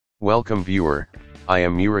Welcome viewer, I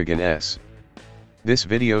am Murugan S. This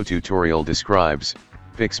video tutorial describes,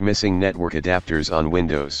 fix missing network adapters on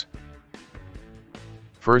Windows.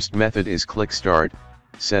 First method is click Start,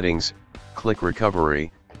 Settings, click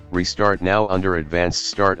Recovery, Restart now under Advanced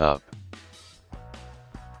Startup.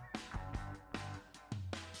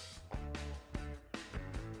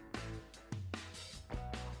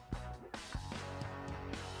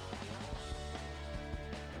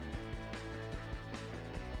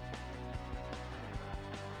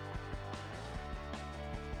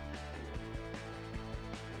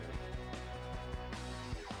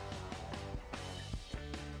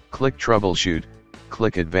 Click Troubleshoot,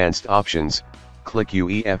 click Advanced Options, click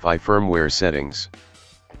UEFI Firmware Settings.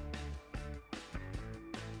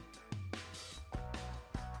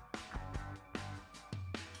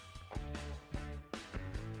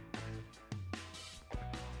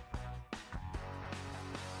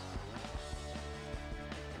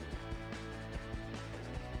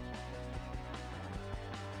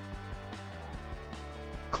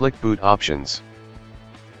 Click Boot Options.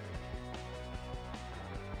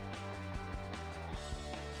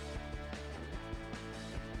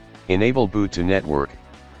 Enable boot to network.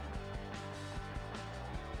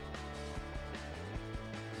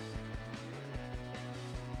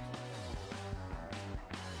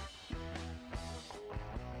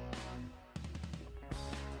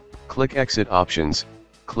 Click Exit Options,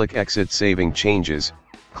 click Exit Saving Changes,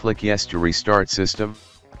 click Yes to restart system.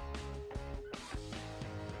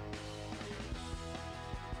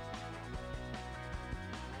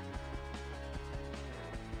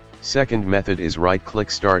 Second method is right-click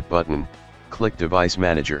Start button, click Device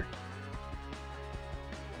Manager.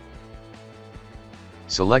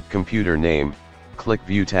 Select Computer Name, click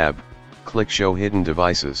View tab, click Show Hidden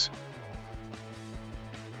Devices.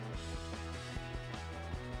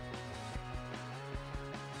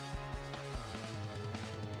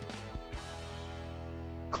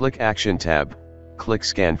 Click Action tab, click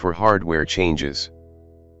Scan for hardware changes.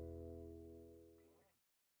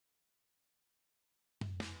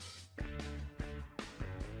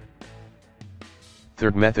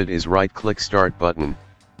 Third method is right-click Start button,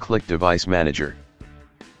 click Device Manager.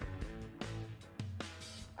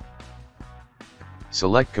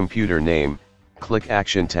 Select Computer Name, click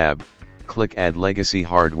Action tab, click Add Legacy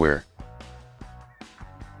Hardware.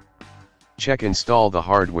 Check Install the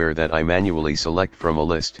hardware that I manually select from a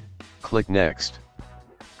list, click Next.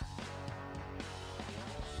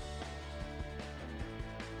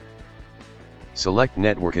 Select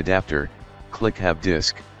Network Adapter, click Have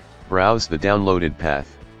Disk. Browse the downloaded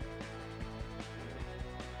path.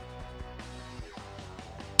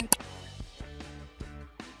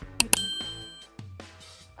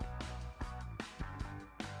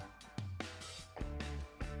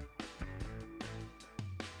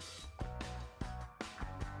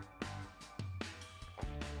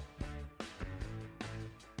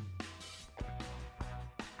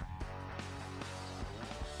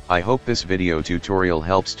 I hope this video tutorial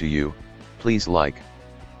helps to you. Please like,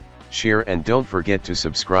 share and don't forget to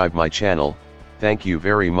subscribe my channel. Thank you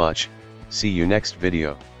very much. See you next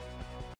video.